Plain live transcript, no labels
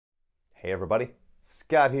Hey everybody,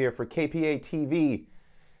 Scott here for KPA-TV.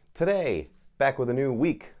 Today, back with a new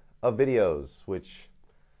week of videos, which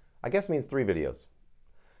I guess means 3 videos.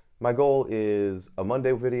 My goal is a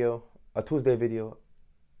Monday video, a Tuesday video,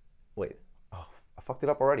 I fucked it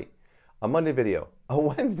up already. A Monday video, a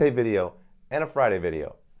Wednesday video, and a Friday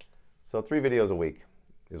video. So 3 videos a week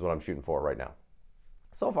is what I'm shooting for right now.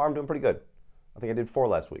 So far I'm doing pretty good. I think I did 4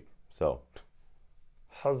 last week, so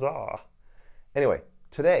huzzah. Anyway,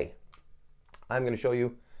 today I'm going to show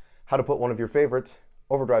you how to put one of your favorite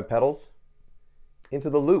overdrive pedals into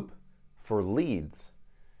the loop for leads.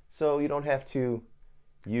 So you don't have to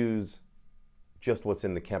use just what's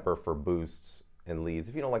in the Kemper for boosts and leads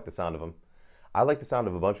if you don't like the sound of them. I like the sound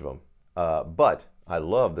of a bunch of them, but I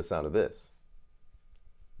love the sound of this.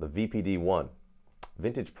 The VPD-1,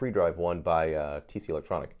 Vintage Pre-Drive 1 by TC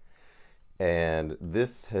Electronic. And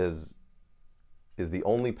this is the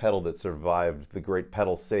only pedal that survived the great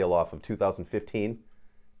pedal sale-off of 2015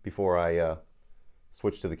 before I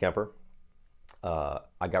switched to the Kemper.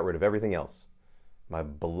 I got rid of everything else. My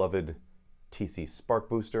beloved TC Spark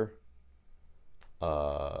Booster,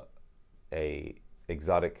 a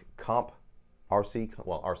exotic comp, RC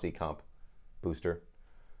comp booster.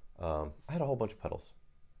 I had a whole bunch of pedals.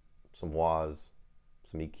 Some wahs,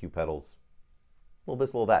 some EQ pedals, a little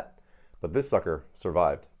this, a little that. But this sucker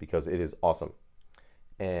survived because it is awesome.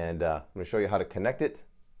 And I'm going to show you how to connect it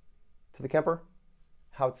to the Kemper,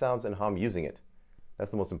 how it sounds, and how I'm using it.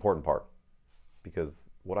 That's the most important part, because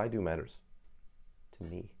what I do matters to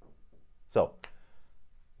me. So,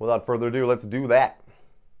 without further ado, let's do that.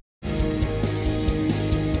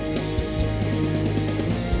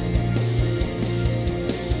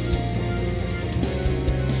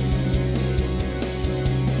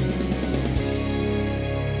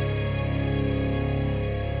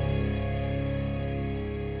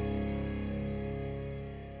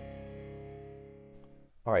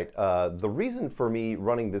 All right, the reason for me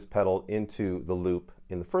running this pedal into the loop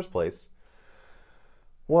in the first place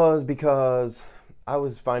was because I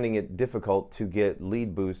was finding it difficult to get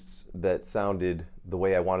lead boosts that sounded the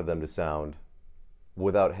way I wanted them to sound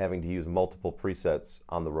without having to use multiple presets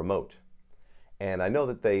on the remote. And I know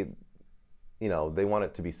that they want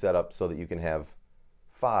it to be set up so that you can have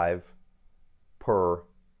 5 per,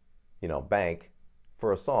 bank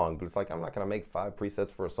for a song, but it's like, I'm not gonna make 5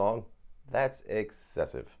 presets for a song. That's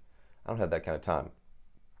excessive. I don't have that kind of time.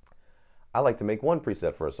 I like to make 1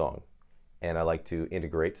 preset for a song, and I like to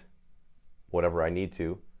integrate whatever I need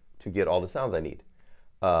to get all the sounds I need.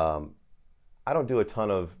 I don't do a ton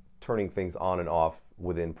of turning things on and off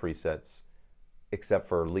within presets, except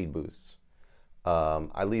for lead boosts.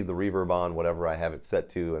 I leave the reverb on, whatever I have it set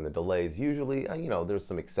to, and the delays. Usually, there's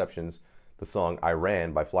some exceptions. The song I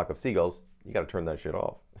Ran by Flock of Seagulls, you got to turn that shit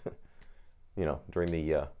off, during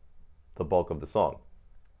the bulk of the song.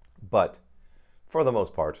 But for the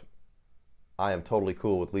most part, I am totally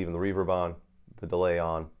cool with leaving the reverb on, the delay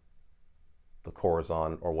on, the chorus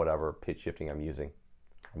on, or whatever pitch shifting I'm using,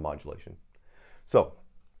 or modulation. So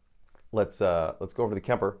let's go over the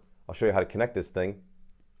Kemper. I'll show you how to connect this thing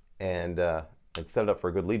and set it up for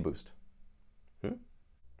a good lead boost.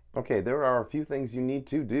 Okay, there are a few things you need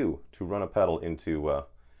to do to run a pedal into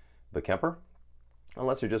the Kemper.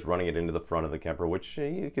 Unless you're just running it into the front of the Kemper, which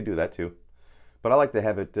you could do that too. But I like to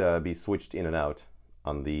have it be switched in and out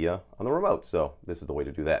on the remote, so this is the way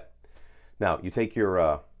to do that. Now, you take your,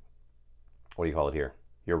 what do you call it here?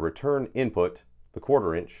 Your return input, the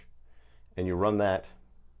 1/4 inch, and you run that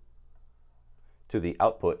to the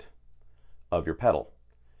output of your pedal.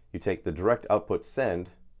 You take the direct output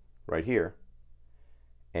send right here,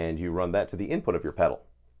 and you run that to the input of your pedal.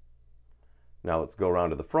 Now let's go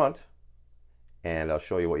around to the front, and I'll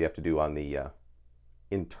show you what you have to do on the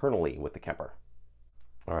internally with the Kemper.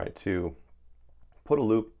 All right, to put a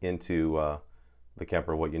loop into the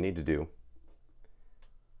Kemper, what you need to do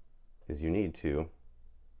is you need to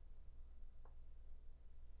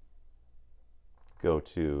go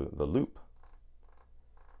to the loop,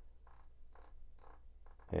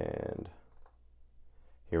 and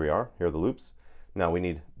here we are. Here are the loops. Now we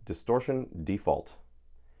need distortion default,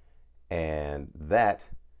 and that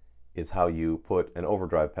is how you put an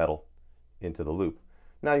overdrive pedal into the loop.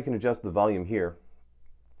 Now you can adjust the volume here,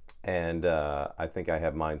 and I think I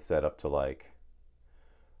have mine set up to like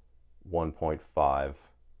 1.5,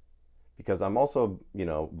 because I'm also,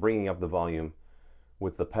 bringing up the volume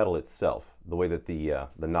with the pedal itself, the way that the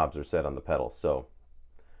knobs are set on the pedal. So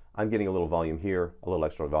I'm getting a little volume here, a little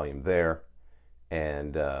extra volume there,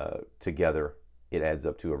 and together it adds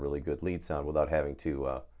up to a really good lead sound without having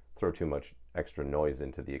to throw too much extra noise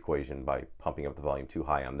into the equation by pumping up the volume too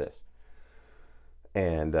high on this.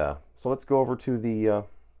 And so let's go over to the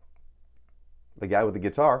guy with the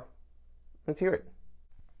guitar. Let's hear it.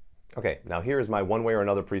 Okay, now here is my One Way or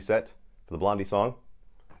Another preset for the Blondie song.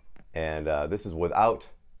 And this is without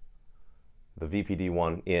the VPD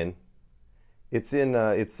one in. It's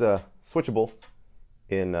switchable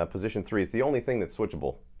in position 3. It's the only thing that's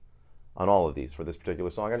switchable on all of these for this particular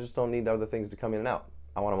song. I just don't need other things to come in and out.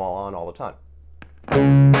 I want them all on all the time.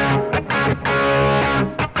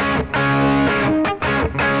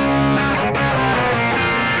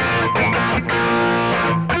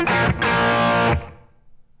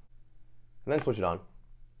 And then switch it on.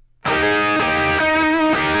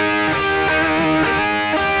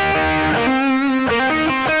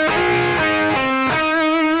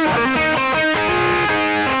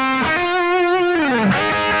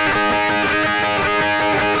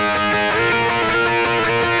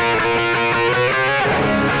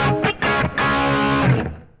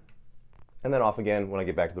 And then off again when I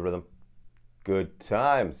get back to the rhythm. Good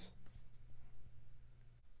times.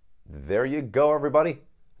 There you go, everybody.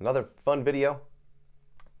 Another fun video.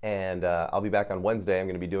 And I'll be back on Wednesday. I'm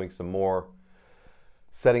going to be doing some more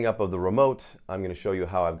setting up of the remote. I'm going to show you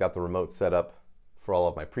how I've got the remote set up for all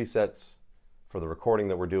of my presets for the recording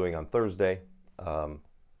that we're doing on Thursday.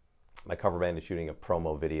 My cover band is shooting a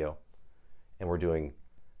promo video. And we're doing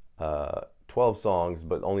 12 songs,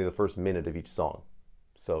 but only the first minute of each song.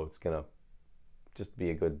 So it's going to just be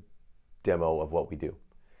a good demo of what we do.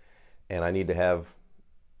 And I need to have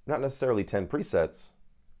not necessarily 10 presets,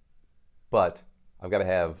 but I've got to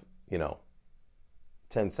have,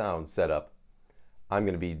 10 sounds set up. I'm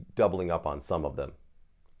going to be doubling up on some of them.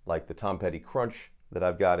 Like the Tom Petty crunch that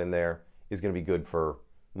I've got in there is going to be good for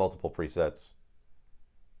multiple presets.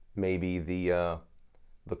 Maybe the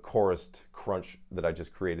chorused crunch that I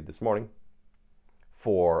just created this morning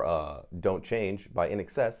for Don't Change by In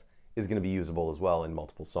Excess is going to be usable as well in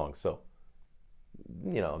multiple songs. So,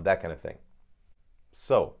 that kind of thing.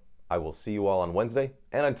 So, I will see you all on Wednesday.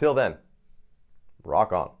 And until then,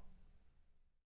 rock on.